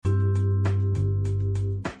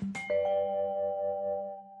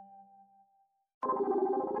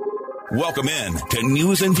Welcome in to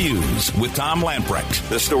News and Views with Tom Lamprecht.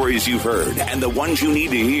 The stories you've heard and the ones you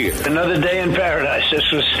need to hear. Another day in paradise.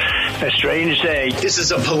 This was a strange day. This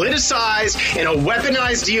is a politicized and a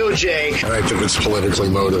weaponized DOJ. And I think it's politically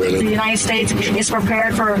motivated. The United States is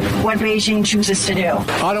prepared for what Beijing chooses to do.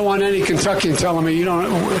 I don't want any Kentuckian telling me you don't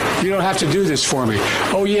have to do this for me.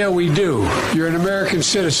 Oh, yeah, we do. You're an American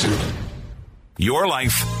citizen. Your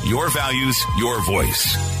life, your values, your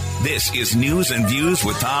voice. This is News and Views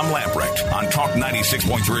with Tom Lamprecht on Talk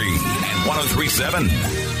 96.3 and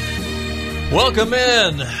 103.7. Welcome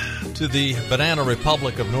in to the Banana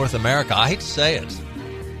Republic of North America. I hate to say it,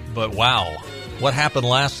 but wow. What happened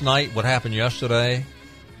last night, what happened yesterday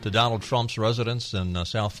to Donald Trump's residence in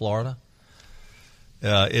South Florida,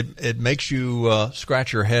 it makes you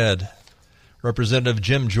scratch your head. Representative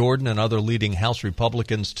Jim Jordan and other leading House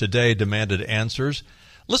Republicans today demanded answers.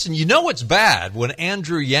 Listen, you know it's bad when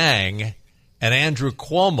Andrew Yang and Andrew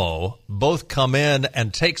Cuomo both come in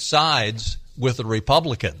and take sides with the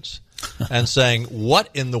Republicans and saying, what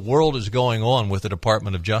in the world is going on with the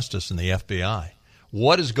Department of Justice and the FBI?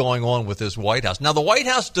 What is going on with this White House? Now, the White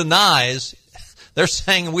House denies. They're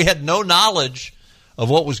saying we had no knowledge of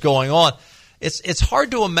what was going on. It's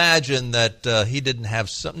hard to imagine that he didn't have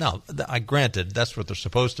some. No, granted, that's what they're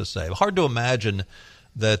supposed to say. Hard to imagine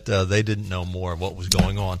that they didn't know more of what was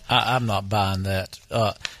going on. I'm not buying that.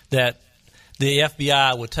 That the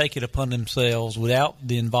FBI would take it upon themselves without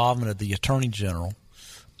the involvement of the Attorney General.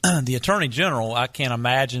 The Attorney General, I can't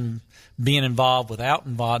imagine being involved without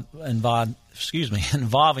involving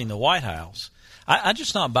the White House. I'm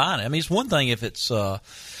just not buying it. I mean, it's one thing if it's a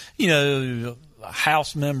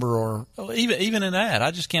House member or even in that.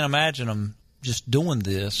 I just can't imagine them just doing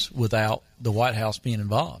this without the White House being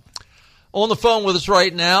involved. On the phone with us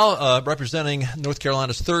right now, representing North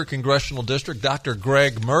Carolina's 3rd Congressional District, Dr.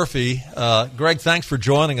 Greg Murphy. Greg, thanks for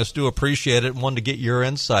joining us. Do appreciate it and wanted to get your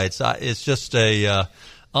insights. It's just a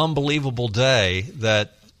unbelievable day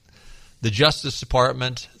that the Justice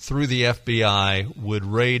Department, through the FBI, would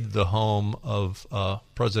raid the home of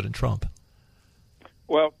President Trump.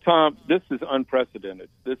 Well, Tom, this is unprecedented.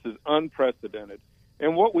 This is unprecedented.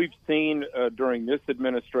 And what we've seen during this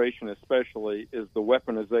administration especially is the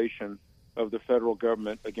weaponization of the federal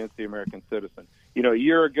government against the American citizen. You know, a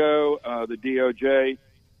year ago, the DOJ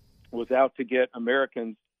was out to get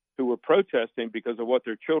Americans who were protesting because of what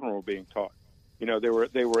their children were being taught. You know, they were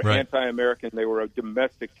right. Anti-American. They were a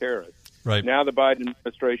domestic terrorist. Right. Now the Biden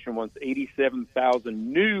administration wants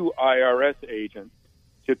 87,000 new IRS agents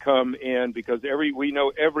to come in because we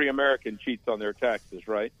know every American cheats on their taxes,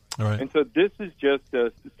 right? All right. And so this is just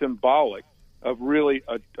symbolic of really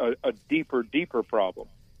a deeper problem.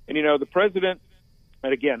 And, you know, the president,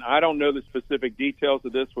 and again, I don't know the specific details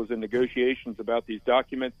of this, was in negotiations about these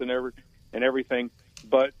documents and everything,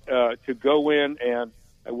 but to go in and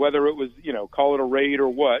whether it was, call it a raid or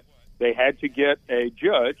what, they had to get a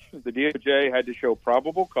judge. The DOJ had to show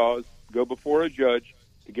probable cause, go before a judge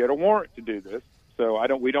to get a warrant to do this. So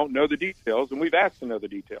we don't know the details, and we've asked to know the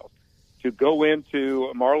details. To go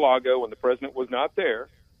into Mar-a-Lago when the president was not there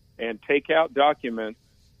and take out documents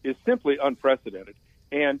is simply unprecedented.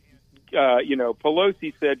 And,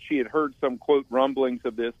 Pelosi said she had heard some, quote, rumblings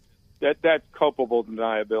of this. That's culpable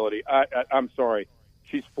deniability. I'm sorry.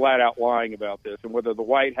 She's flat out lying about this. And whether the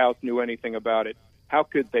White House knew anything about it, how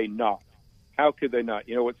could they not? How could they not?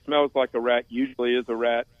 What smells like a rat usually is a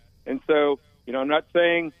rat. And so, I'm not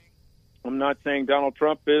saying Donald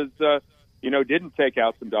Trump is, didn't take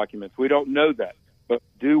out some documents. We don't know that. But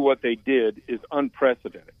do what they did is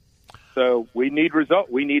unprecedented. So we need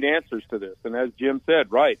results. We need answers to this. And as Jim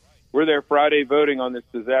said, right, we're there Friday voting on this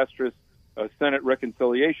disastrous Senate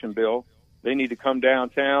reconciliation bill. They need to come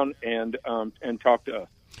downtown and talk to us.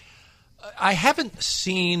 I haven't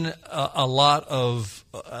seen a lot of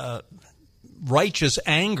righteous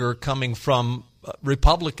anger coming from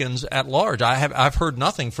Republicans at large. I've heard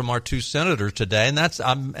nothing from our 2 senators today, and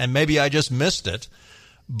and maybe I just missed it.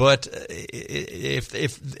 But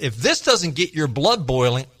if this doesn't get your blood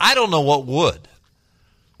boiling, I don't know what would.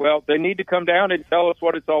 Well, they need to come down and tell us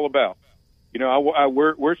what it's all about.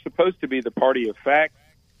 We're supposed to be the party of facts,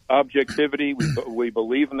 objectivity. We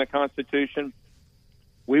believe in the Constitution.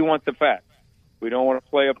 We want the facts. We don't want to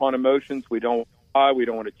play upon emotions. We don't lie. We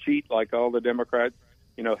don't want to cheat like all the Democrats.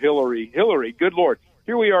 Hillary, good Lord.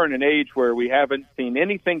 Here we are in an age where we haven't seen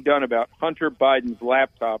anything done about Hunter Biden's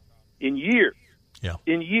laptop in years. Yeah.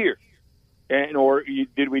 In years.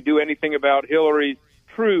 Did we do anything about Hillary's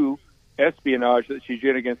true espionage that she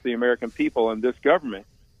did against the American people and this government?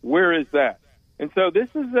 Where is that? And so this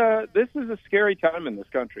is a scary time in this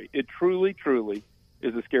country. It truly, truly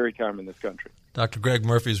is a scary time in this country. Dr. Greg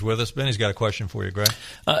Murphy is with us. Benny's got a question for you, Greg.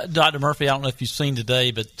 Dr. Murphy, I don't know if you've seen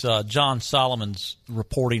today, but John Solomon's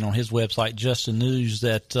reporting on his website, Justin News,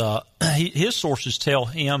 that his sources tell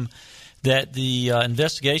him that the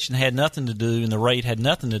investigation had nothing to do, and the raid had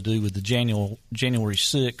nothing to do with the January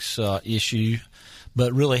 6th issue,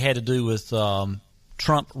 but really had to do with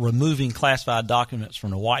Trump removing classified documents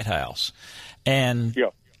from the White House. And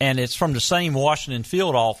it's from the same Washington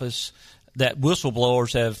field office that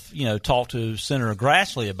whistleblowers have, talked to Senator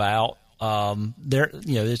Grassley about.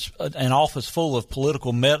 It's an office full of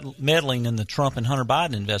political meddling in the Trump and Hunter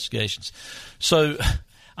Biden investigations. So,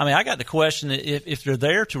 I mean, I got the question, if they're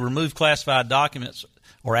there to remove classified documents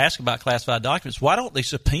or ask about classified documents, why don't they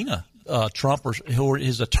subpoena Trump or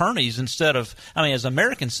his attorneys instead of, as an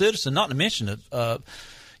American citizen, not to mention a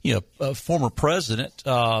former president?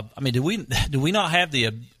 Do we not have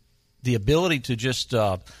the ability to just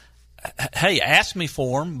hey, ask me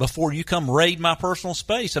for them before you come raid my personal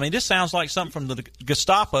space? This sounds like something from the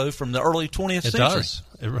Gestapo from the early 20th century. It does.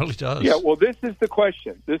 It really does. Yeah, well, this is the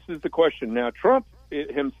question. Now, Trump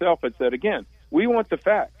himself had said, again, we want the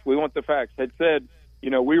facts. Had said,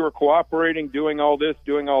 we were cooperating, doing all this,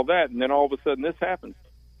 doing all that, and then all of a sudden this happens.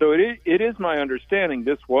 So it is my understanding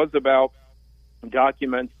this was about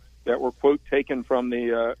documents that were, quote, taken from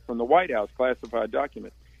the White House, classified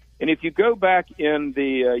documents. And if you go back in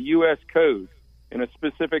the U.S. Code in a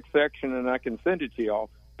specific section, and I can send it to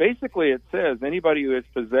y'all, basically it says anybody who is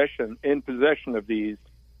in possession of these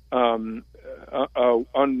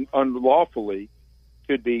unlawfully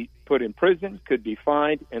could be put in prison, could be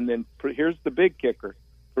fined, and then here's the big kicker,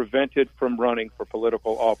 prevented from running for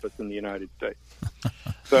political office in the United States.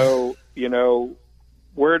 So,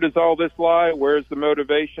 where does all this lie? Where's the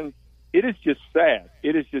motivation? It is just sad.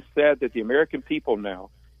 It is just sad that the American people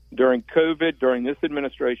now, during COVID, during this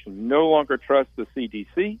administration, no longer trust the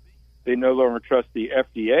CDC. They no longer trust the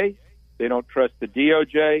FDA. They don't trust the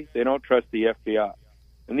DOJ. They don't trust the FBI.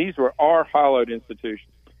 And these were our hallowed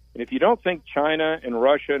institutions. And if you don't think China and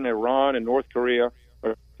Russia and Iran and North Korea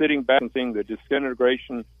are sitting back and seeing the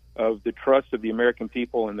disintegration of the trust of the American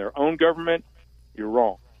people in their own government, you're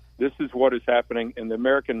wrong. This is what is happening in the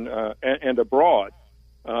American and abroad.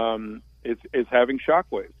 Is having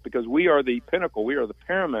shockwaves because we are the pinnacle, we are the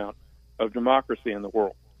paramount of democracy in the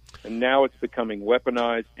world, and now it's becoming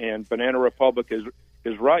weaponized. And Banana Republic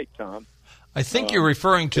is right, Tom. I think you're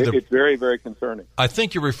referring to it's very, very concerning. I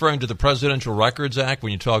think you're referring to the Presidential Records Act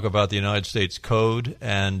when you talk about the United States Code,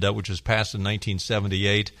 and which was passed in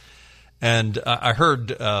 1978. And I heard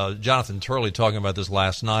Jonathan Turley talking about this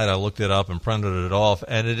last night. I looked it up and printed it off,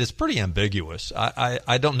 and it is pretty ambiguous.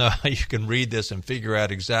 I don't know how you can read this and figure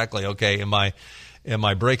out exactly, okay, am I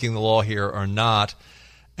breaking the law here or not?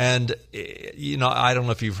 And, I don't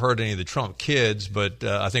know if you've heard any of the Trump kids, but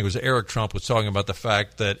I think it was Eric Trump was talking about the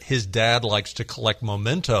fact that his dad likes to collect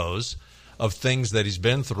mementos of things that he's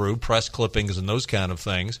been through, press clippings and those kind of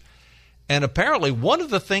things. And apparently, one of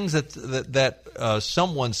the things that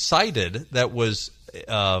someone cited that was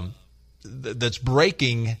that's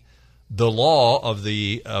breaking the law of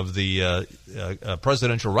the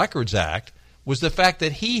Presidential Records Act was the fact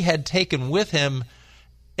that he had taken with him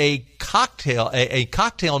a cocktail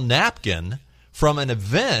napkin from an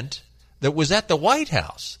event that was at the White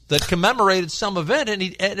House that commemorated some event, and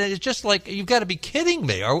it's just like, you've got to be kidding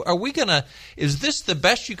me. Are we gonna? Is this the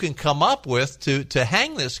best you can come up with to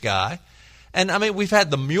hang this guy? And, we've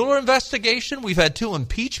had the Mueller investigation. We've had 2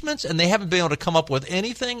 impeachments, and they haven't been able to come up with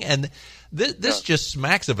anything. And this just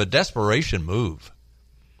smacks of a desperation move.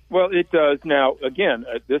 Well, it does. Now, again,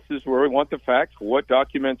 this is where we want the facts. What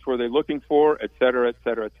documents were they looking for, et cetera, et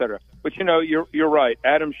cetera, et cetera. But, you're right.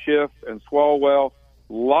 Adam Schiff and Swalwell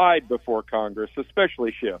lied before Congress,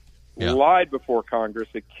 especially Schiff, lied before Congress,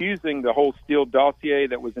 accusing the whole Steele dossier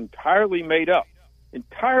that was entirely made up.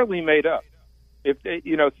 If they,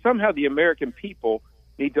 somehow the American people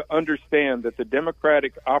need to understand that the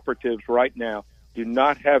Democratic operatives right now do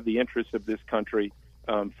not have the interests of this country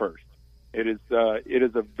first. It is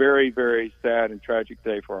a very, very sad and tragic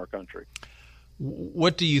day for our country.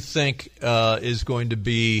 What do you think is going to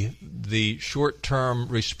be the short-term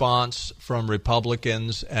response from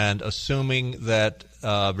Republicans, and assuming that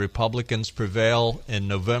Republicans prevail in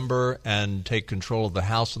November and take control of the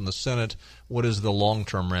House and the Senate, what is the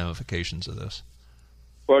long-term ramifications of this?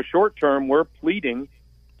 Well, short-term, we're pleading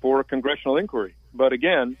for a congressional inquiry. But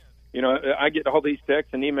again, I get all these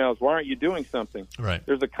texts and emails, why aren't you doing something? Right.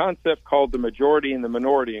 There's a concept called the majority and the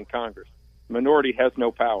minority in Congress. The minority has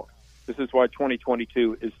no power. This is why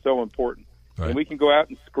 2022 is so important. Right. And we can go out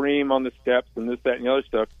and scream on the steps and this, that, and the other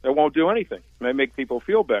stuff. That won't do anything. It may make people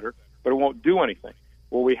feel better, but it won't do anything.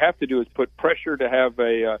 what we have to do is put pressure to have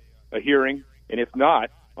a hearing, and if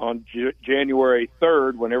not, on January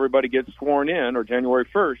 3rd, when everybody gets sworn in, or January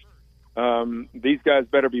 1st, these guys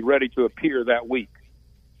better be ready to appear that week.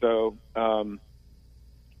 So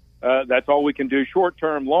that's all we can do. Short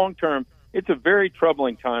term, long term, it's a very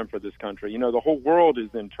troubling time for this country. You know, the whole world is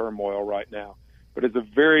in turmoil right now, but it's a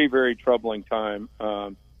very, very troubling time.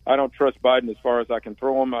 I don't trust Biden as far as I can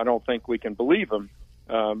throw him. I don't think we can believe him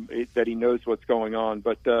that he knows what's going on.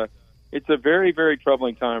 But it's a very, very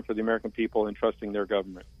troubling time for the American people in trusting their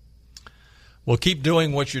government. Well, keep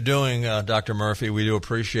doing what you're doing, Dr. Murphy. We do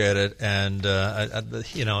appreciate it. And,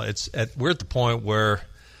 you know, we're at the point where,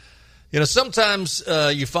 you know, sometimes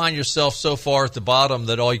you find yourself so far at the bottom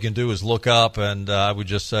that all you can do is look up. And I would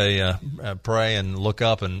just say pray and look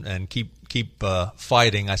up and keep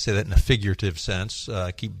fighting. I say that in a figurative sense.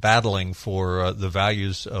 Keep battling for the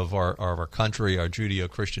values of our country, our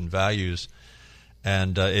Judeo-Christian values.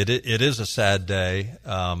 And it is a sad day.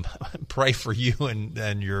 Pray for you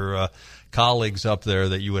and your colleagues up there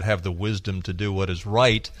that you would have the wisdom to do what is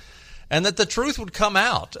right, and that the truth would come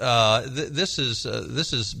out. This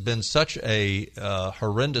has been such a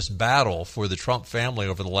horrendous battle for the Trump family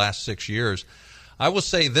over the last 6 years. I will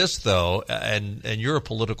say this, though, and you're a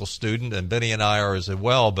political student, and Benny and I are as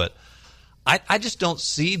well, but I just don't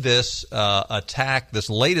see this this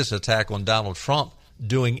latest attack on Donald Trump,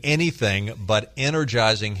 doing anything but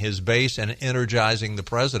energizing his base and energizing the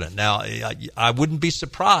president. Now, I wouldn't be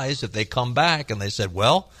surprised if they come back and they said,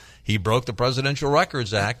 well, he broke the Presidential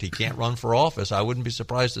Records Act. He can't run for office. I wouldn't be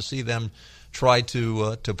surprised to see them try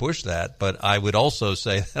to push that. But I would also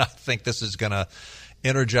say that I think this is going to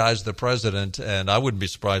energize the president, and I wouldn't be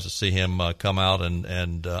surprised to see him come out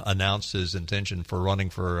and announce his intention for running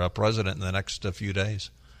for president in the next few days.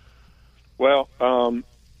 Well,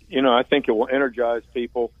 you know, I think it will energize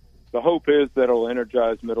people. The hope is that it will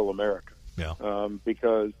energize middle America. Yeah.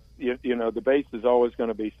 Because, you know, the base is always going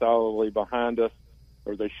to be solidly behind us,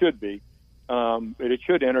 or they should be. It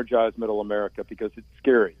should energize middle America because it's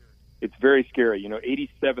scary. It's very scary. You know,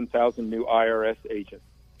 87,000 new IRS agents.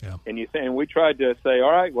 Yeah. And we tried to say,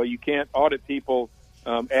 all right, well, you can't audit people,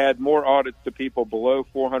 add more audits to people below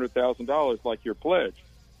 $400,000 like your pledge.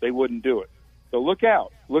 They wouldn't do it. So look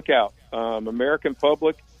out. American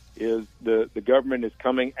public, is the government is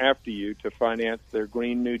coming after you to finance their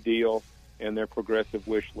Green New Deal and their progressive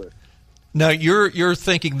wish list. Now, you're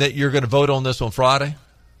thinking that you're going to vote on this on Friday?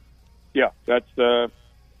 Yeah, that's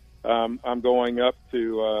I'm going up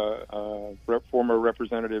to former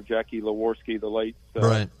Representative Jackie Leworski, the late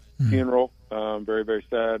funeral. Very, very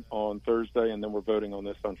sad on Thursday, and then we're voting on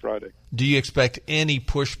this on Friday. Do you expect any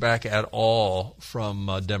pushback at all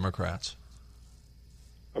from Democrats?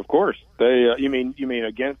 Of course. They. You mean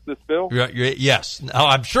against this bill? Yes. No,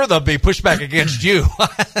 I'm sure there'll be pushback against you.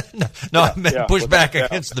 I meant pushback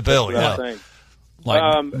against the bill. Yeah.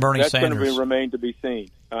 Like Bernie that's Sanders. Going to remain to be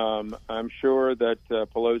seen. I'm sure that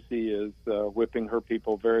Pelosi is whipping her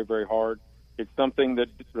people very, very hard. It's something that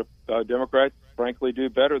Democrats, frankly, do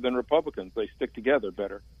better than Republicans. They stick together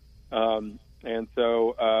better. And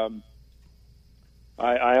so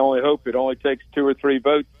I only hope it only takes 2 or 3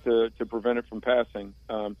 votes to prevent it from passing.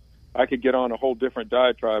 I could get on a whole different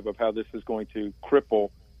diatribe of how this is going to cripple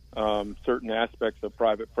certain aspects of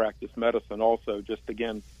private practice medicine. Also, just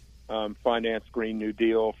again, finance Green New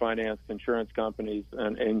Deal, finance insurance companies,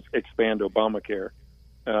 and expand Obamacare.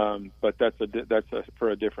 But that's for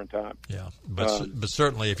a different time. Yeah, but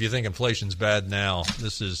certainly, if you think inflation's bad now,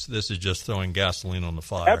 this is just throwing gasoline on the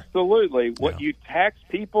fire. Absolutely. What you tax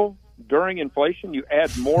people during inflation, you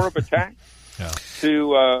add more of a tax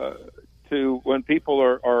to when people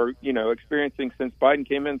are experiencing, since Biden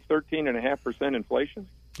came in, 13.5% inflation.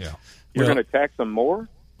 Yeah, you're going to tax them more.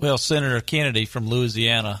 Well, Senator Kennedy from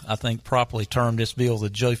Louisiana, I think, properly termed this bill the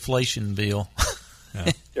Joeflation bill.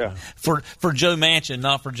 Yeah. For Joe Manchin,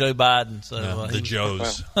 not for Joe Biden. So the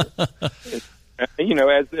Joes. As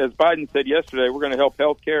Biden said yesterday, we're going to help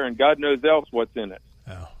healthcare, and God knows else what's in it.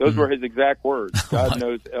 Yeah. Those were his exact words. God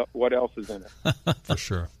knows what else is in it. For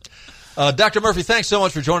sure. Dr. Murphy, thanks so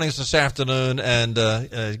much for joining us this afternoon, and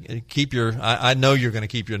I know you're going to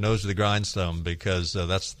keep your nose to the grindstone because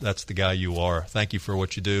that's the guy you are. Thank you for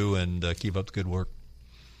what you do, and keep up the good work.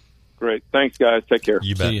 Great. Thanks, guys. Take care.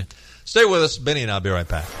 You bet. See you. Stay with us. Benny and I'll be right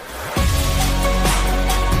back.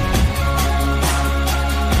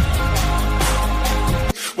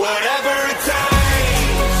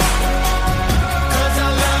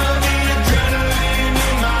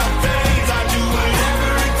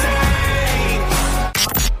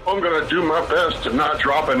 I'm going to do my best to not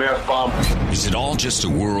drop an F-bomb. Is it all just a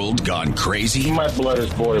world gone crazy? My blood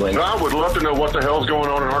is boiling. I would love to know what the hell's going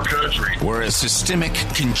on in our country. Or a systemic,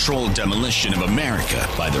 controlled demolition of America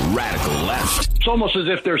by the radical left? It's almost as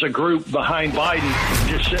if there's a group behind Biden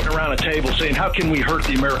just sitting around a table saying, how can we hurt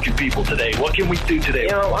the American people today? What can we do today?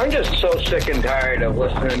 You know, I'm just so sick and tired of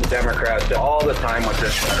listening to Democrats all the time with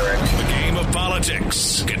this rhetoric. The game of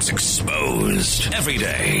politics gets exposed every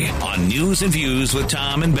day on News and Views with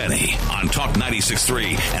Tom and Benny on Talk 96.3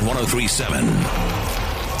 and 103.7.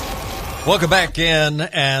 Welcome back in,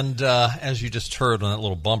 and as you just heard on that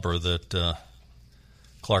little bumper that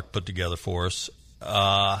Clark put together for us,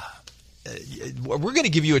 we're going to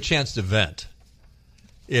give you a chance to vent.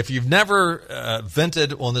 If you've never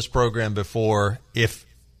vented on this program before, if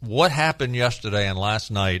what happened yesterday and last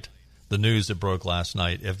night, the news that broke last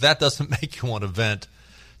night, if that doesn't make you want to vent,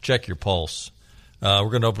 check your pulse. We're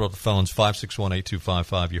going to open up the phones,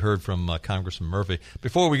 561-8255. You heard from Congressman Murphy.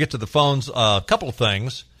 Before we get to the phones, a couple of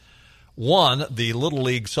things. One, the Little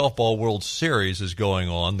League Softball World Series is going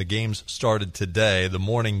on. The games started today. The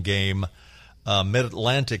morning game,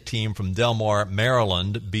 Mid-Atlantic team from Del Mar,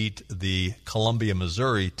 Maryland, beat the Columbia,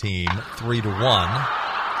 Missouri team 3-1.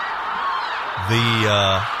 The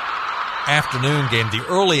afternoon game, the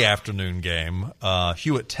early afternoon game,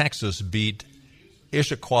 Hewitt, Texas, beat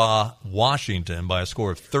Issaquah, Washington by a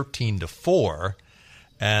score of 13-4.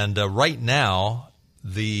 And right now,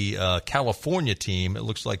 the California team, it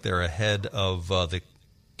looks like they're ahead of the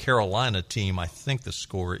Carolina team. I think the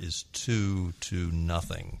score is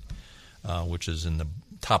 2-0, which is in the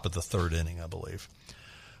top of the third inning, I believe.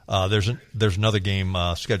 There's another game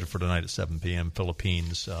scheduled for tonight at 7 p.m.,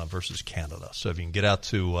 Philippines versus Canada. So if you can get out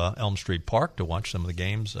to Elm Street Park to watch some of the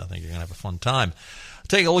games, I think you're going to have a fun time.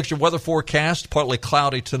 Take a look at your weather forecast. Partly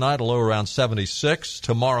cloudy tonight, a low around 76.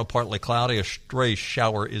 Tomorrow, partly cloudy. A stray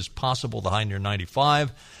shower is possible, the high near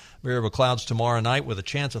 95. Variable clouds tomorrow night with a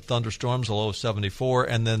chance of thunderstorms, a low of 74.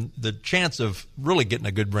 And then the chance of really getting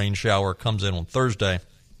a good rain shower comes in on Thursday.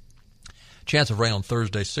 Chance of rain on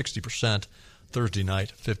Thursday, 60%. Thursday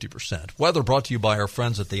night, 50%. Weather brought to you by our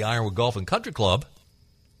friends at the Ironwood Golf and Country Club.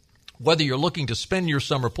 Whether you're looking to spend your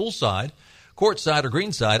summer poolside, courtside, or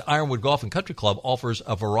greenside, Ironwood Golf and Country Club offers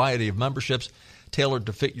a variety of memberships tailored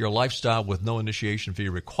to fit your lifestyle with no initiation fee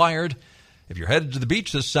required. If you're headed to the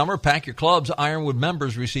beach this summer, pack your clubs. Ironwood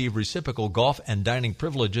members receive reciprocal golf and dining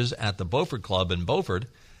privileges at the Beaufort Club in Beaufort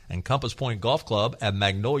and Compass Point Golf Club at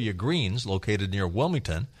Magnolia Greens, located near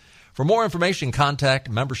Wilmington. For more information, contact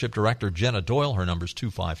Membership Director Jenna Doyle. Her number is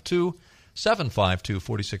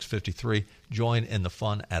 252-752-4653. Join in the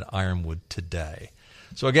fun at Ironwood today.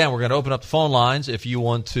 So, again, we're going to open up the phone lines if you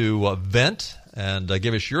want to vent and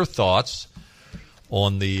give us your thoughts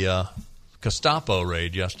on the Gestapo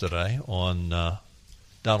raid yesterday on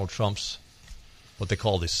Donald Trump's, what they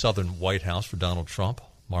call the Southern White House for Donald Trump,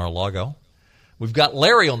 Mar-a-Lago. We've got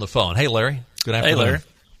Larry on the phone. Hey, Larry. Good afternoon. Hey, Larry.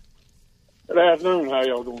 Good afternoon. How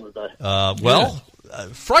y'all doing today?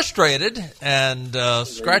 Frustrated and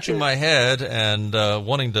scratching my head and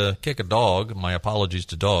wanting to kick a dog. My apologies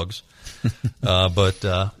to dogs. But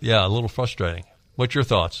a little frustrating. What's your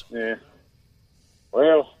thoughts? Yeah.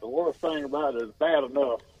 Well, the worst thing about it is bad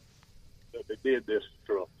enough that they did this to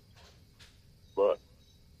Trump. But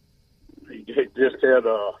he just had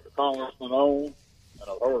the congressman on, and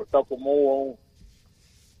I've heard a couple more on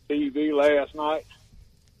TV last night.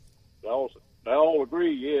 They all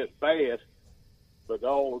agree, yeah, it's bad, but they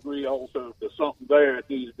all agree also there's something there that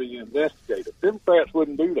needs to be investigated. Democrats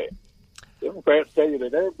wouldn't do that. Democrats tell you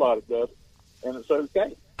that everybody does it, and it's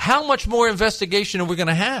okay. How much more investigation are we going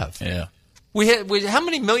to have? Yeah. How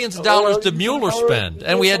many millions of dollars did Mueller spend?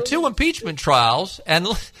 And we had 2 impeachment trials, and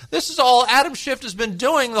this is all Adam Schiff has been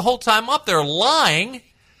doing the whole time up there, lying,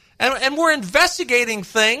 and we're investigating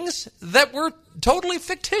things that were totally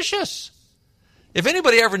fictitious. If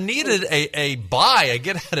anybody ever needed a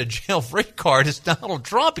get-out-of-jail-free card, it's Donald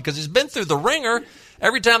Trump, because he's been through the ringer.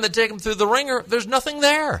 Every time they take him through the ringer, there's nothing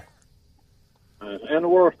there. And the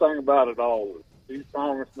worst thing about it all is these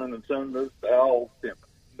congressmen and senators, they're all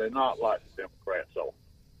Democrats. They're not like the Democrats, so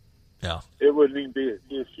yeah, it wouldn't even be an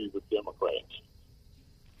issue with Democrats.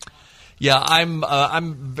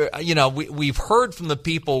 Yeah, we've heard from the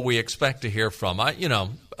people we expect to hear from.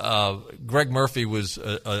 Greg Murphy was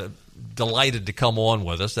delighted to come on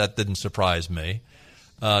with us. That didn't surprise me.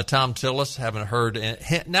 Tom Tillis, haven't heard.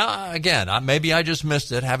 Now, again, maybe I just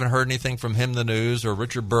missed it. Haven't heard anything from him, the news, or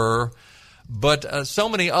Richard Burr. But so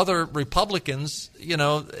many other Republicans,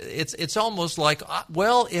 it's almost like,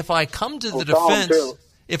 if I come to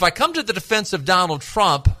the defense of Donald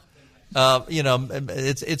Trump,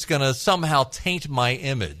 it's going to somehow taint my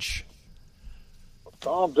image.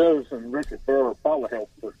 Tom Tillis and Richard Burr probably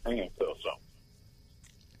helped put handcuffs on.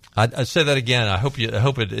 I'd say that again. I hope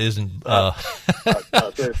it isn't. I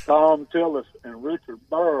said Tom Tillis and Richard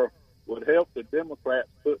Burr would help the Democrats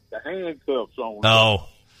put the handcuffs on. Oh.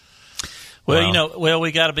 Well,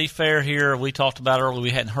 we got to be fair here. We talked about earlier we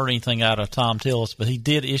hadn't heard anything out of Tom Tillis, but he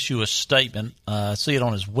did issue a statement. I see it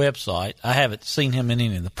on his website. I haven't seen him in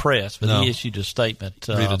any of the press, but he issued a statement.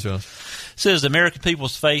 Read it to us. Says the American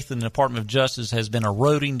people's faith in the Department of Justice has been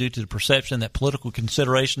eroding due to the perception that political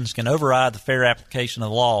considerations can override the fair application of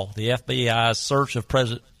the law. The FBI's search of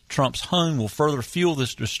President Trump's home will further fuel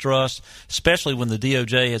this distrust, especially when the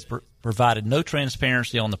DOJ has provided no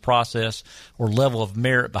transparency on the process or level of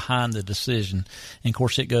merit behind the decision. And, of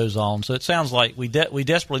course, it goes on. So it sounds like we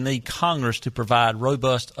desperately need Congress to provide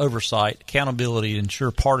robust oversight, accountability, to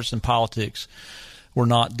ensure partisan politics were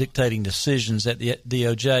not dictating decisions at the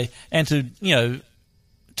DOJ. And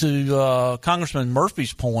to Congressman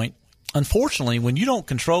Murphy's point, unfortunately, when you don't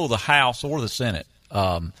control the House or the Senate,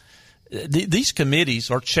 these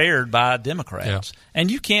committees are chaired by Democrats,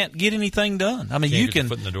 and you can't get anything done. I mean, you can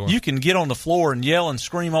get on the floor and yell and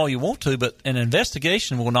scream all you want to, but an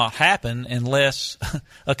investigation will not happen unless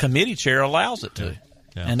a committee chair allows it to,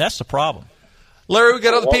 and that's the problem. Larry, we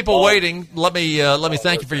got other people waiting. Let me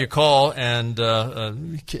thank you for your call, and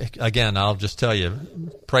again, I'll just tell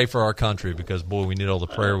you, pray for our country because boy, we need all the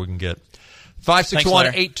prayer we can get.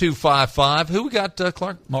 561-8255. Who we got,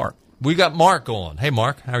 Clark? Mark. We got Mark on. Hey,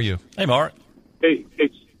 Mark, how are you? Hey, Mark. Hey,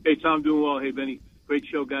 Tom, doing well. Hey, Benny, great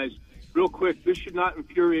show, guys. Real quick, this should not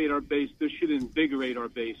infuriate our base. This should invigorate our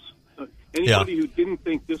base. Anybody who didn't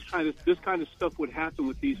think this kind of stuff would happen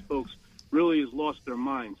with these folks really has lost their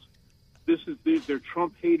minds. They're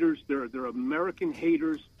Trump haters. They're American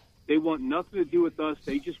haters. They want nothing to do with us.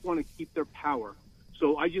 They just want to keep their power.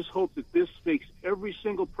 So I just hope that this makes every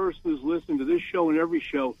single person who's listening to this show and every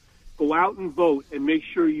show go out and vote, and make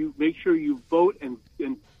sure you vote and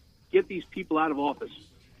get these people out of office.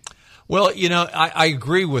 Well, I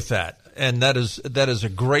agree with that, and that is a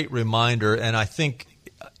great reminder, and I think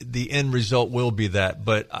the end result will be that.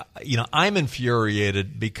 But I'm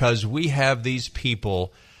infuriated because we have these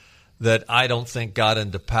people that I don't think got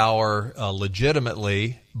into power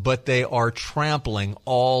legitimately, but they are trampling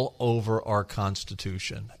all over our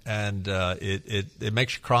Constitution, and it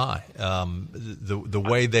makes you cry. The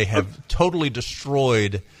way they have totally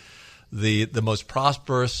destroyed the most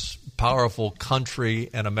prosperous, powerful country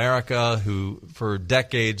in America, who for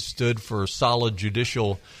decades stood for solid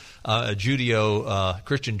judicial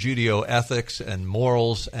Christian Judeo ethics and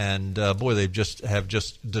morals, and boy, they have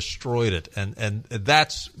just destroyed it, and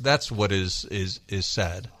that's what is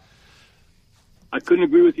sad. I couldn't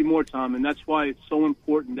agree with you more, Tom, and that's why it's so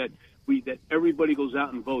important that everybody goes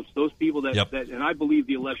out and votes. Those people that and I believe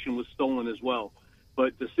the election was stolen as well,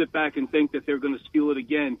 but to sit back and think that they're going to steal it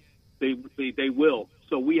again, they will.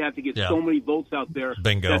 So we have to get so many votes out there.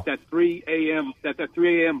 Bingo. That 3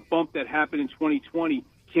 a.m. bump that happened in 2020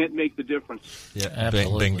 can't make the difference. Yeah,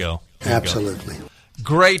 absolutely. Bingo. Absolutely.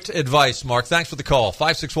 Great advice, Mark. Thanks for the call.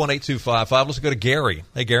 561-8255. Let's go to Gary.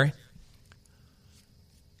 Hey, Gary.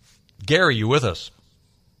 Gary, you with us?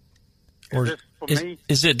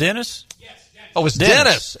 Is it Dennis? Yes. Oh, it's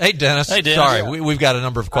Dennis. Hey, Dennis. Hey, Dennis. Sorry, we've got a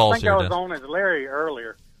number of calls here. I think I was on as Larry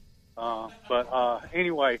earlier. But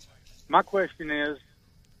anyway, my question is,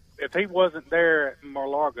 if he wasn't there at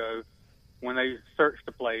Mar-a-Lago when they searched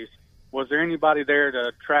the place, was there anybody there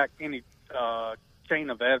to track any chain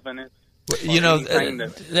of evidence? He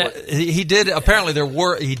did. Apparently,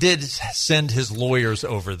 he did send his lawyers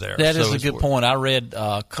over there. That is a good point. I read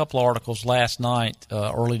a couple articles last night,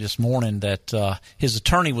 early this morning, that his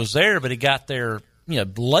attorney was there, but he got there,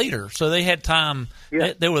 later. So they had time.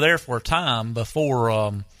 Yeah. They were there for a time before.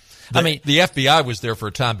 The FBI was there for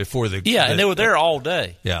a time before the. Yeah, and they were there all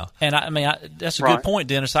day. Yeah, and that's a good point,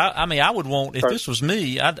 Dennis. I would want, if this was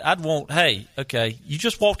me, I'd want, hey, okay, you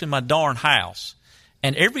just walked in my darn house,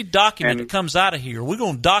 and every document that comes out of here, we're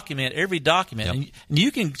going to document every document, and you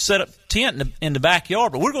can set up tent in the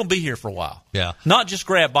backyard, but we're going to be here for a while. Yeah, not just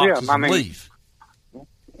grab boxes and leave.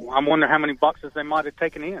 I wonder how many boxes they might have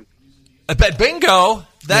taken in. Bingo!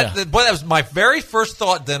 That was my very first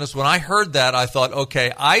thought, Dennis. When I heard that, I thought,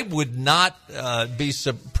 okay, I would not be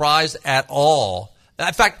surprised at all.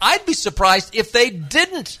 In fact, I'd be surprised if they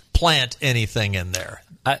didn't plant anything in there.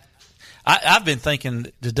 I've been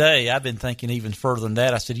thinking today, even further than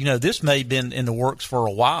that. I said, this may have been in the works for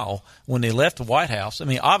a while when they left the White House. I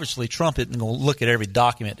mean, obviously, Trump isn't going to look at every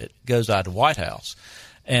document that goes out of the White House.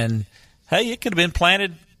 And, hey, it could have been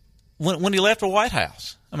planted when he left the White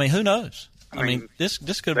House. I mean, who knows? I mean, this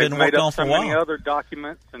could have been worked on for a while. Many other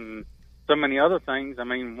documents and so many other things. I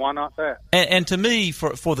mean, why not that? And to me,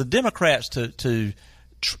 for the Democrats to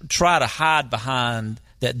try to hide behind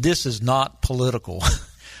that this is not political.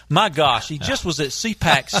 My gosh, he just was at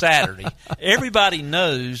CPAC Saturday. Everybody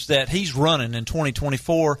knows that he's running in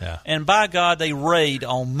 2024, and by God, they raid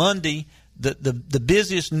on Monday, the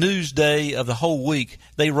busiest news day of the whole week.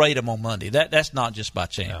 They raid him on Monday. That's not just by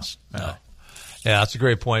chance. No. Yeah, that's a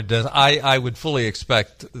great point, Dennis. I would fully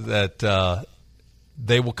expect that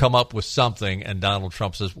they will come up with something, and Donald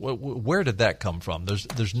Trump says, "Where did that come from?"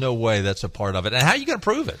 There's no way that's a part of it. And how are you going to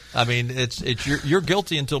prove it? I mean, it's you're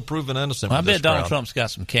guilty until proven innocent. Well, I bet Donald Trump's got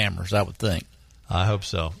some cameras, I would think. I hope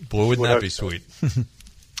so. Boy, wouldn't that be sweet?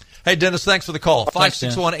 Hey, Dennis, thanks for the call.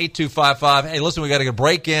 561-8255. Hey, listen, we got to get a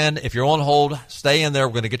break in. If you're on hold, stay in there.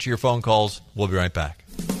 We're going to get you your phone calls. We'll be right back.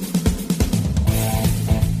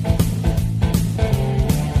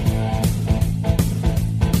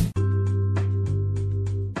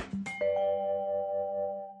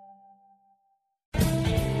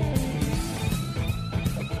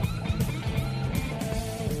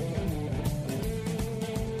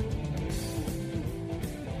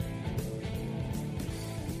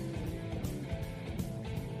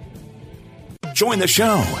 Join the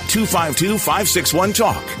show,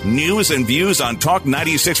 252-561-TALK. News and views on Talk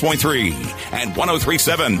 96.3 and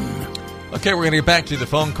 103.7. Okay, we're going to get back to the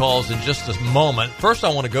phone calls in just a moment. First, I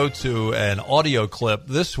want to go to an audio clip.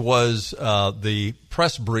 This was the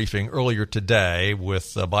press briefing earlier today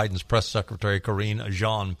with Biden's press secretary, Karine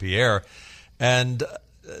Jean-Pierre. And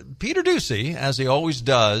Peter Doocy, as he always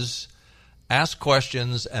does, asked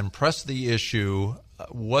questions and pressed the issue.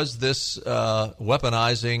 Was this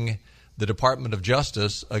weaponizing the Department of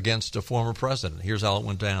Justice against a former president? Here's how it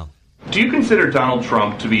went down. Do you consider Donald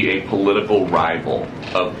Trump to be a political rival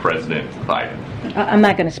of President Biden? I'm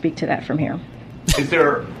not going to speak to that from here. Is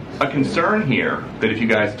there a concern here that if you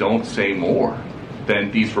guys don't say more,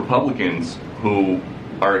 then these Republicans who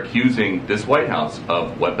are accusing this White House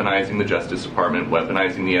of weaponizing the Justice Department,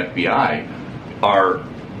 weaponizing the FBI,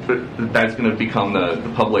 that's going to become the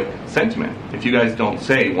public sentiment? If you guys don't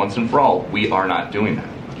say once and for all, we are not doing that.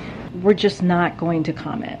 We're just not going to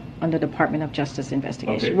comment on the Department of Justice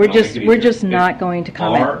investigation. Okay, we're just not going to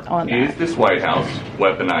comment on that. Is this White House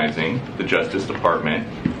weaponizing the Justice Department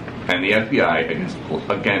and the FBI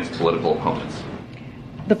against political opponents?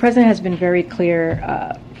 The president has been very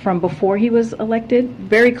clear from before he was elected,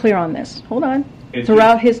 very clear on this. Hold on.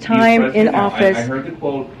 Throughout his time in office. I heard the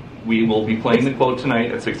quote. We will be playing the quote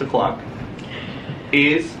tonight at 6 o'clock.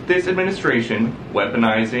 Is this administration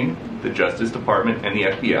weaponizing the Justice Department and the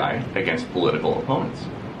FBI against political opponents?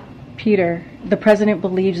 Peter, the president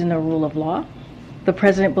believes in the rule of law. The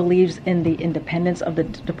president believes in the independence of the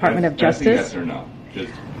Department of Justice. That's a yes or no?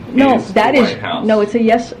 No, it's a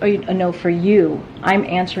yes or a no for you. I'm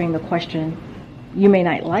answering the question. You may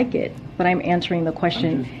not like it, but I'm answering the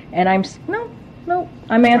question, I'm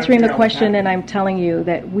answering the question, and I'm telling you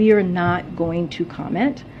that we are not going to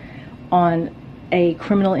comment on a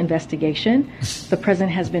criminal investigation. The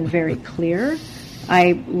president has been very clear.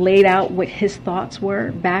 I laid out what his thoughts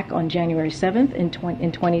were back on January 7th in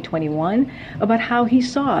 2021 about how he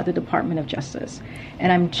saw the Department of Justice.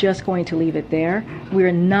 And I'm just going to leave it there.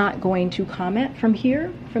 We're not going to comment from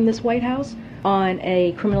here, from this White House, on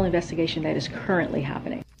a criminal investigation that is currently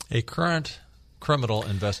happening. A current criminal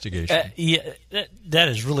investigation. That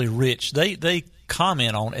is really rich. They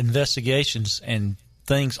comment on investigations and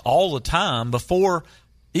things all the time before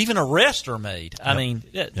even arrests are made. I mean,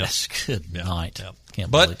 that's good night.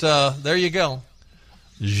 But there you go.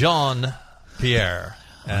 Jean-Pierre.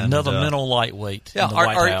 Another mental lightweight in the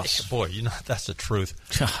White House. Boy, that's the truth.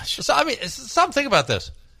 Gosh. So, I mean, think about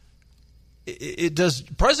this. Does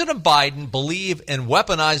President Biden believe in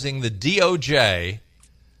weaponizing the DOJ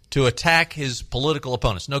to attack his political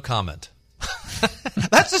opponents? No comment.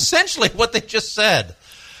 That's essentially what they just said.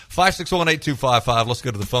 561-8255. Let's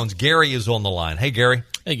go to the phones. Gary is on the line. Hey, Gary.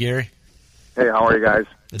 Hey, Gary. Hey, how are you guys?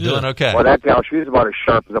 Doing okay. Well, that gal, she's about as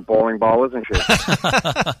sharp as a bowling ball, isn't she?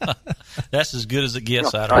 That's as good as it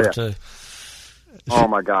gets out of her, too. Oh,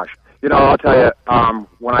 my gosh. I'll tell you,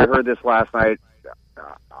 when I heard this last night,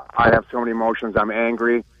 I have so many emotions. I'm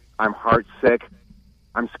angry. I'm heartsick.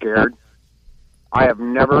 I'm scared. I have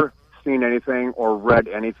never seen anything or read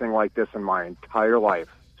anything like this in my entire life,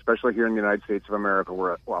 especially here in the United States of America,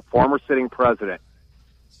 where a former sitting president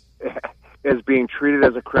is being treated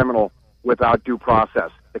as a criminal without due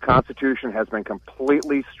process. The Constitution has been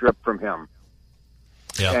completely stripped from him.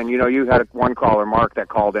 Yeah. And, you had one caller, Mark, that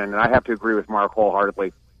called in, and I have to agree with Mark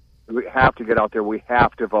wholeheartedly. We have to get out there. We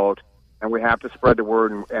have to vote, and we have to spread the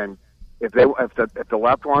word. And if the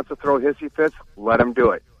left wants to throw hissy fits, let them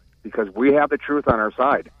do it. because we have the truth on our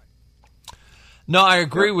side. No, I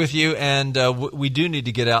agree with you, and we do need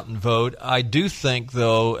to get out and vote. I do think,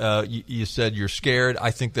 though, you said you're scared.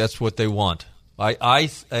 I think that's what they want.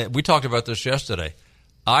 We talked about this yesterday.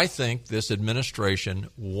 I think this administration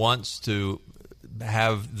wants to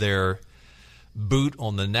have their boot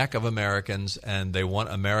on the neck of Americans, and they want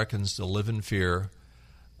Americans to live in fear,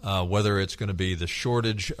 whether it's going to be the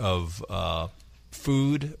shortage of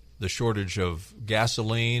food, the shortage of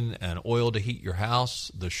gasoline and oil to heat your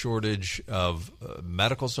house, the shortage of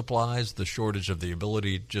medical supplies, the shortage of the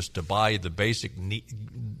ability just to buy the basic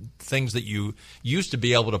things that you used to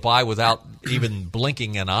be able to buy without even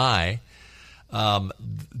blinking an eye.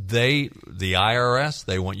 The IRS,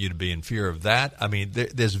 they want you to be in fear of that. I mean,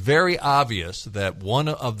 there's very obvious that one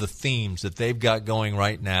of the themes that they've got going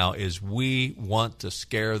right now is we want to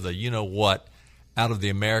scare the you-know-what out of the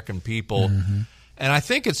American people. Mm-hmm. And I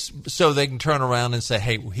think it's so they can turn around and say,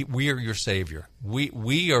 hey, we are your savior.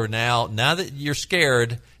 We are now that you're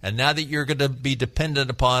scared and now that you're going to be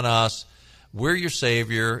dependent upon us, we're your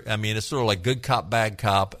savior. I mean, it's sort of like good cop, bad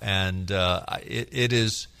cop. And it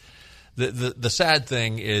is the sad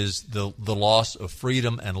thing is the loss of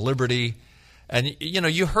freedom and liberty. And,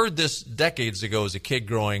 you heard this decades ago as a kid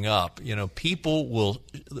growing up. People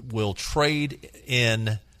will trade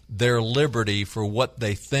in their liberty for what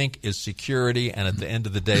they think is security, and at the end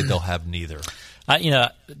of the day, they'll have neither. Tom,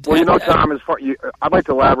 I'd like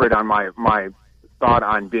to elaborate on my thought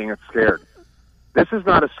on being scared. This is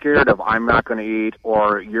not a scared of I'm not going to eat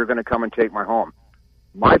or you're going to come and take my home.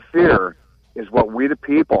 My fear is what we the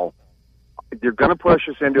people, they're going to push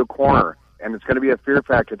us into a corner, and it's going to be a fear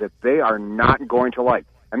factor that they are not going to like.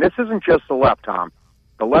 And this isn't just the left, Tom.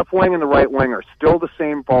 The left wing and the right wing are still the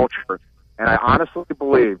same vulture. And I honestly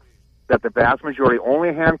believe that the vast majority, only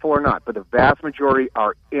a handful are not, but the vast majority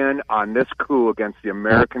are in on this coup against the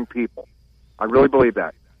American people. I really believe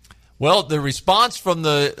that. Well, the response from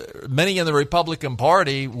many in the Republican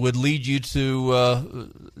Party would lead you to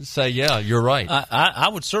say, yeah, you're right. I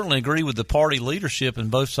would certainly agree with the party leadership in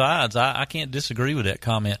both sides. I can't disagree with that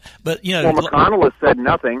comment. But McConnell has said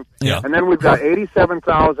nothing. Yeah. And then we've got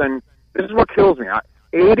 87,000. This is what kills me.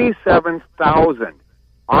 87,000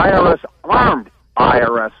 armed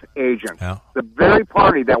IRS agents. Yeah. The very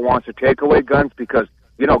party that wants to take away guns because,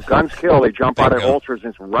 guns kill. They jump out of holsters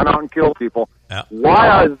and just run out and kill people. Yeah. Why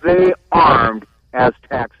are they armed as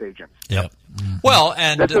tax agents? Yep. Well,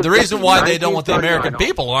 and the reason why they don't want the American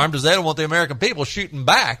people armed is they don't want the American people shooting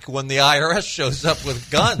back when the IRS shows up with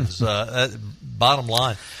guns. Bottom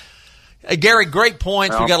line. Hey, Gary, great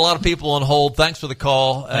points. We've got a lot of people on hold. Thanks for the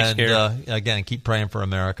call. Thanks, and again, keep praying for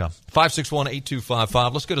America.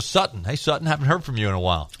 561-8255. Let's go to Sutton. Hey, Sutton, haven't heard from you in a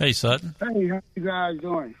while. Hey, Sutton. Hey, how you guys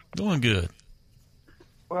doing? Doing good.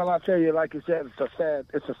 Well, I tell you, like you said,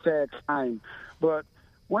 it's a sad time. But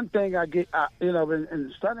one thing I get,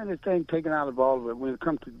 in starting this thing, taking out of all of it, when it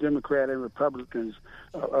comes to Democrats and Republicans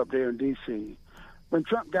up there in D.C., when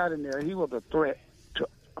Trump got in there, he was a threat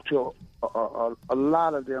to a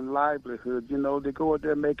lot of them livelihoods. They go out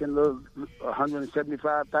there making little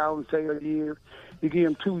 $175,000 say a year. You give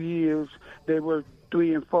them 2 years, they were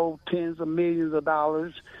 3 and 4 tens of millions of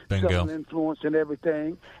dollars, selling influence and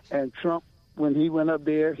everything. And Trump, when he went up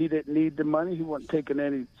there, he didn't need the money. He wasn't taking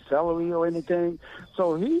any salary or anything.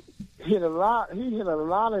 So he hit a lot. He hit a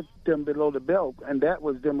lot of them below the belt, and that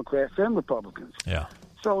was Democrats and Republicans. Yeah.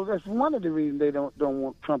 So that's one of the reasons they don't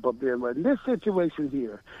want Trump up there. But in this situation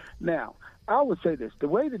here, now, I would say this. The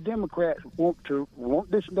way the Democrats want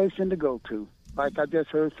this nation to go to, like I just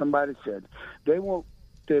heard somebody said, they want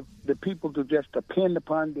the people to just depend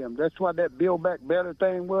upon them. That's why that Build Back Better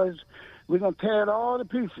thing was. We're going to tear it all to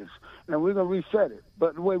pieces, and we're going to reset it.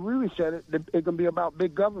 But the way we reset it, it's going to be about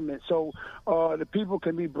big government. So the people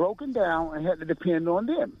can be broken down and have to depend on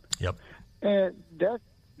them. Yep. And that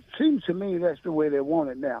seems to me that's the way they want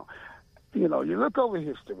it now. You look over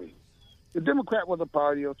history. The Democrat was a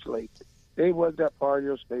party of slavery. They was that party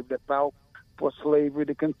of slavery that fought for slavery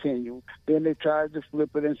to continue. Then they tried to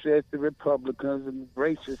flip it and said the Republicans and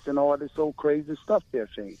racists and all this old crazy stuff they're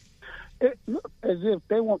saying. It looks as if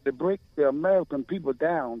they want to break the American people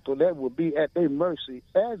down so they will be at their mercy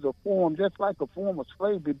as a form, just like a form of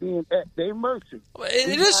slavery being at their mercy.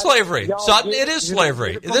 It is slavery, Sutton. It is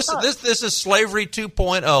slavery. This is slavery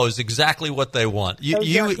 2.0 is exactly what they want. You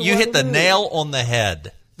hit the nail on the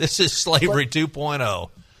head. This is slavery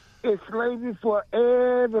 2.0. It's slavery for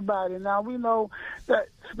everybody. Now, we know that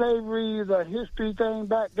slavery is a history thing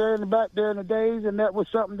back there in the days, and that was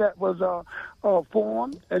something that was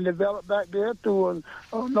formed and developed back there through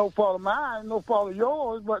no fault of mine, no fault of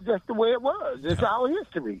yours, but just the way it was. It's our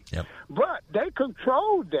history. Yep. But they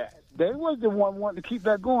controlled that. They was the one wanting to keep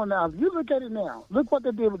that going. Now, if you look at it now, look what they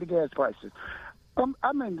did with the gas prices.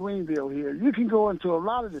 I'm in Greenville here. You can go into a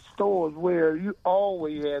lot of the stores where you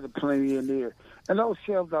always had plenty in there, and those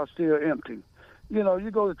shelves are still empty. You know, you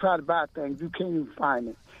go to try to buy things, you can't even find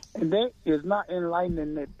it. And that is not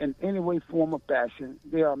enlightening it in any way, form, or fashion.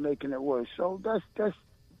 They are making it worse. So that's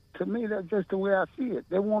to me, that's just the way I see it.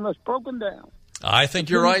 They want us broken down. I think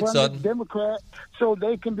you're right, Sutton. Democrat, so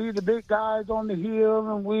they can be the big guys on the hill,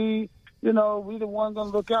 and we the one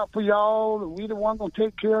going to look out for y'all. We the one going to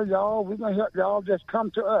take care of y'all. We're going to help y'all. Just come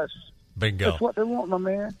to us. Bingo. That's what they want, my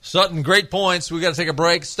man. Sutton, great points. We got to take a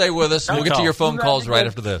break. Stay with us. We'll get to your phone calls right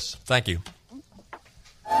after this. Thank you.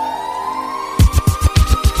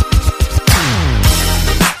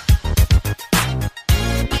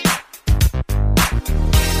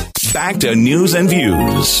 Back to News and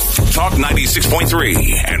Views. Talk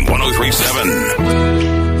 96.3 and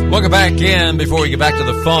 103.7. Welcome back in. Before we get back to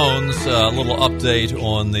the phones, a little update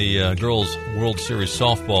on the Girls World Series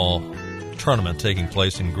softball tournament taking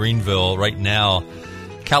place in Greenville. Right now,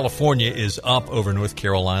 California is up over North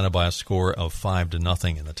Carolina by a score of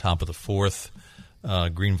 5-0 in the top of the fourth.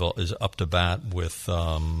 Greenville is up to bat with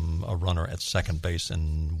a runner at second base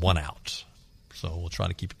and one out. So we'll try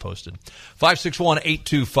to keep you posted.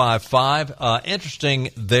 561-8255. Interesting,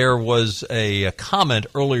 there was a comment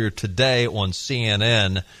earlier today on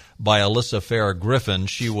CNN by Alyssa Farah Griffin.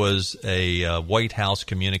 She was a White House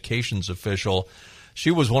communications official. She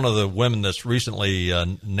was one of the women that's recently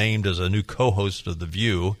named as a new co-host of The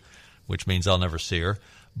View, which means I'll never see her.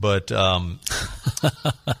 But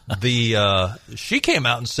she came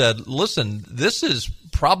out and said, listen, this is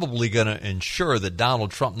probably going to ensure that Donald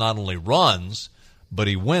Trump not only runs, but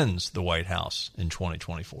he wins the White House in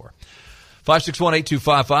 2024.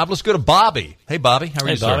 561-8255. Let's go to Bobby. Hey, Bobby. How are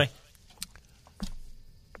you, Bobby. sir?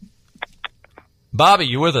 Bobby,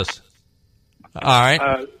 you with us? All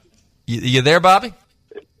right. You there, Bobby?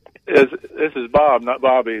 This is Bob, not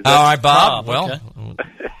Bobby. All right, Bob. Well, okay.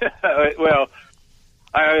 Well,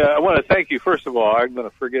 I want to thank you, first of all. I'm going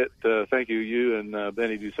to forget to thank you. You and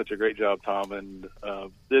Benny do such a great job, Tom. And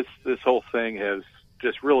this whole thing has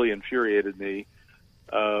just really infuriated me.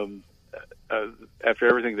 After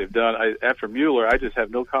everything they've done, after Mueller, I just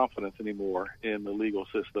have no confidence anymore in the legal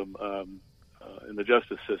system, in the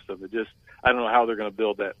justice system. I don't know how they're going to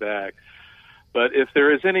build that back. But if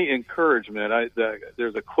there is any encouragement,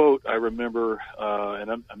 there's a quote I remember,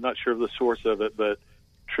 and I'm not sure of the source of it, but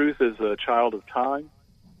truth is a child of time.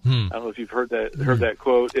 I don't know if you've heard that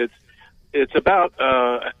quote. It's about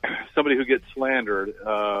somebody who gets slandered.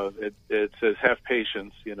 It says, "Have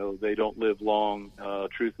patience. You know, they don't live long.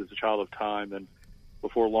 Truth is a child of time, and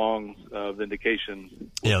before long, vindication."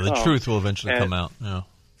 The truth will eventually come out. Yeah.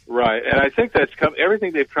 Right, and I think that's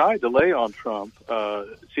everything they've tried to lay on Trump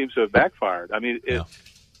seems to have backfired. I mean, it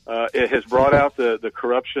has brought out the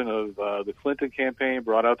corruption of the Clinton campaign,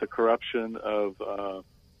 brought out the corruption of the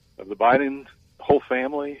Biden whole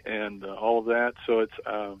family, and all of that. So it's.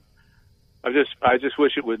 I just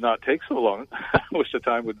wish it would not take so long. I wish the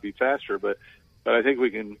time would be faster, but I think we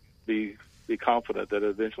can be confident that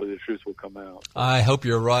eventually the truth will come out. I hope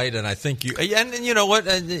you're right, and I think and you know what?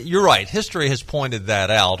 You're right. History has pointed that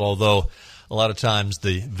out, although a lot of times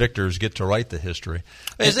the victors get to write the history.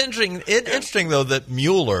 It's interesting though, that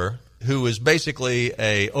Mueller, who is basically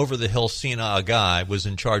a over-the-hill senile guy, was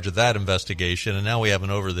in charge of that investigation, and now we have an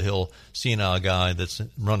over-the-hill senile guy that's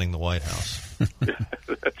running the White House.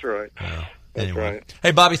 That's right. Anyway. Right.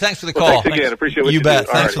 Hey, Bobby, thanks for the Well, call. thanks again. Appreciate what you bet.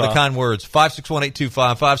 do. Thanks right, for the kind words.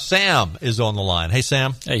 561-8255. Sam is on the line. Hey,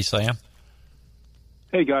 Sam. Hey, Sam.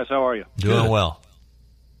 Hey, guys. How are you? Doing well.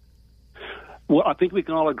 Well, I think we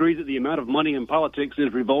can all agree that the amount of money in politics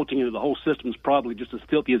is revolting, and the whole system is probably just as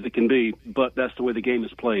filthy as it can be, but that's the way the game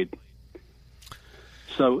is played.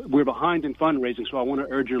 So we're behind in fundraising, so I want to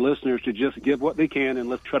urge your listeners to just give what they can, and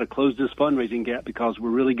let's try to close this fundraising gap, because we're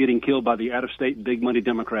really getting killed by the out-of-state big money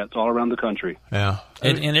Democrats all around the country. Yeah,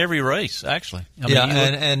 in every race, actually.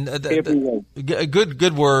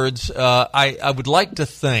 Good words. I would like to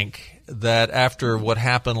think that after what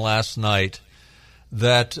happened last night,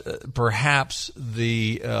 that perhaps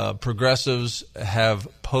the progressives have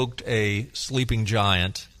poked a sleeping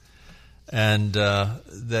giant, and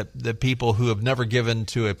that the people who have never given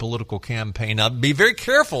to a political campaign. Now, be very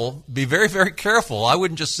careful. Be very, very careful. I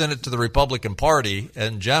wouldn't just send it to the Republican Party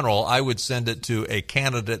in general. I would send it to a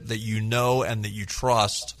candidate that you know and that you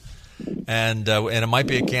trust, and it might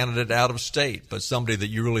be a candidate out of state, but somebody that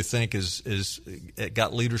you really think is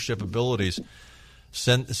got leadership abilities.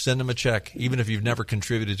 Send them a check. Even if you've never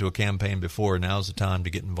contributed to a campaign before, now's the time to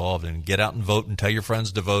get involved and get out and vote and tell your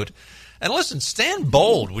friends to vote. And listen, stand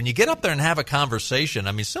bold when you get up there and have a conversation.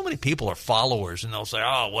 I mean, so many people are followers, and they'll say,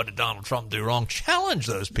 "Oh, what did Donald Trump do wrong?" Challenge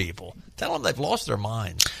those people. Tell them they've lost their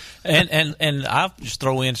minds. And I'll just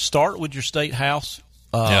throw in, start with your state house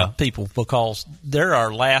people, because they're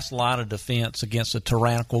our last line of defense against a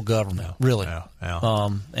tyrannical government. Really,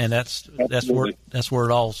 and that's where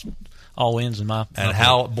it all ends in my and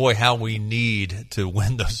how we need to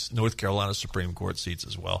win those North Carolina Supreme Court seats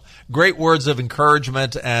as well. Great words of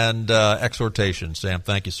encouragement and exhortation, Sam.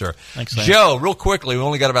 Thank you, sir. Thanks, Sam. Joe, real quickly, we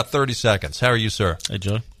only got about 30 seconds. How are you, sir? Hey,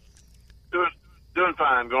 Joe. Doing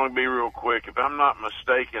fine. Going to be real quick. If I'm not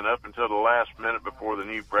mistaken, up until the last minute before the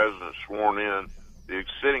new president's sworn in, the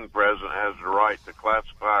sitting president has the right to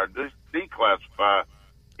classify or declassify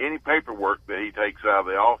any paperwork that he takes out of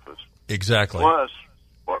the office. Exactly.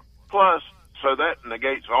 Plus, so that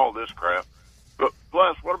negates all this crap. But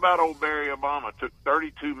plus, what about old Barry Obama? Took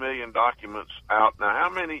 32 million documents out. Now, how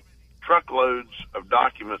many truckloads of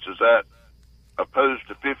documents is that opposed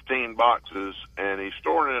to 15 boxes, and he's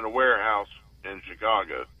storing it in a warehouse in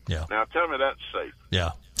Chicago? Yeah. Now, tell me that's safe.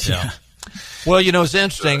 Yeah. Well, it's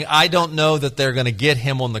interesting. I don't know that they're going to get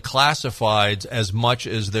him on the classifieds as much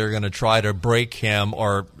as they're going to try to break him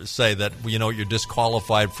or say that, you're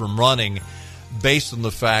disqualified from running based on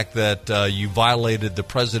the fact that you violated the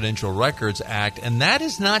Presidential Records Act. And that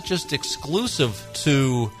is not just exclusive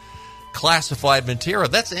to classified material.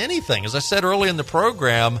 That's anything. As I said early in the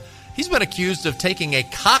program, he's been accused of taking a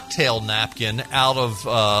cocktail napkin out of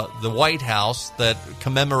the White House that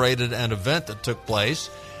commemorated an event that took place.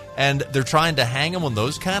 And they're trying to hang him on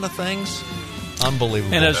those kind of things.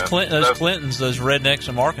 Unbelievable. And those Clintons, those rednecks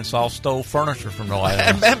from Arkansas, stole furniture from the White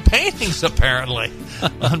House. And paintings, apparently.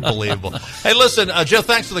 Unbelievable. Hey, listen, Joe,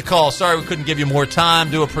 thanks for the call. Sorry we couldn't give you more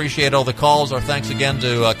time. Do appreciate all the calls. Our thanks again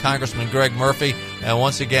to Congressman Greg Murphy. And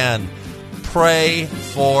once again, pray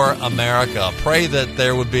for America. Pray that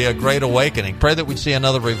there would be a great awakening. Pray that we'd see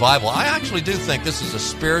another revival. I actually do think this is a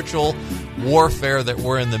spiritual warfare that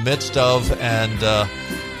we're in the midst of, and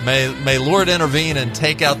may Lord intervene and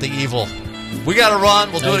take out the evil. We got to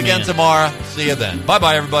run. We'll do it again tomorrow. See you then.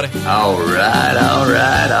 Bye-bye, everybody. All right.